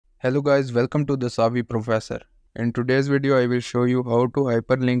Hello guys, welcome to the Savvy Professor. In today's video, I will show you how to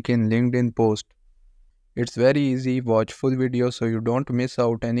hyperlink in LinkedIn post. It's very easy, watch full video so you don't miss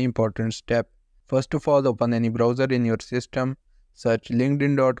out any important step. First of all, open any browser in your system, search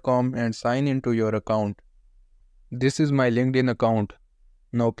linkedin.com and sign into your account. This is my LinkedIn account.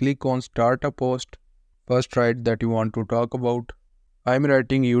 Now click on start a post. First write that you want to talk about. I'm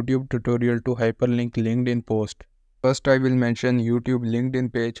writing YouTube tutorial to hyperlink LinkedIn post. First I will mention YouTube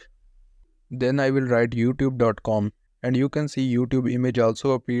LinkedIn page. Then I will write youtube.com and you can see YouTube image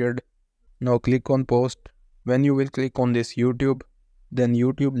also appeared. Now click on post. When you will click on this YouTube, then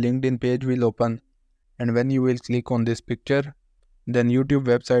YouTube LinkedIn page will open, and when you will click on this picture, then YouTube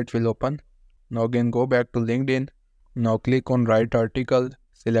website will open. Now again go back to LinkedIn. Now click on write article,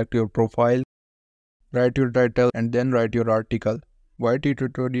 select your profile, write your title and then write your article. YT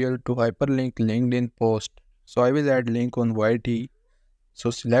tutorial to hyperlink LinkedIn post. So I will add link on YT.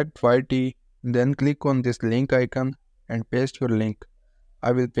 So select YT, then click on this link icon and paste your link.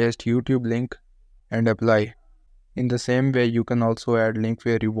 I will paste YouTube link and apply. In the same way, you can also add link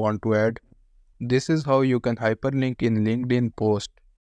where you want to add. This is how you can hyperlink in LinkedIn post.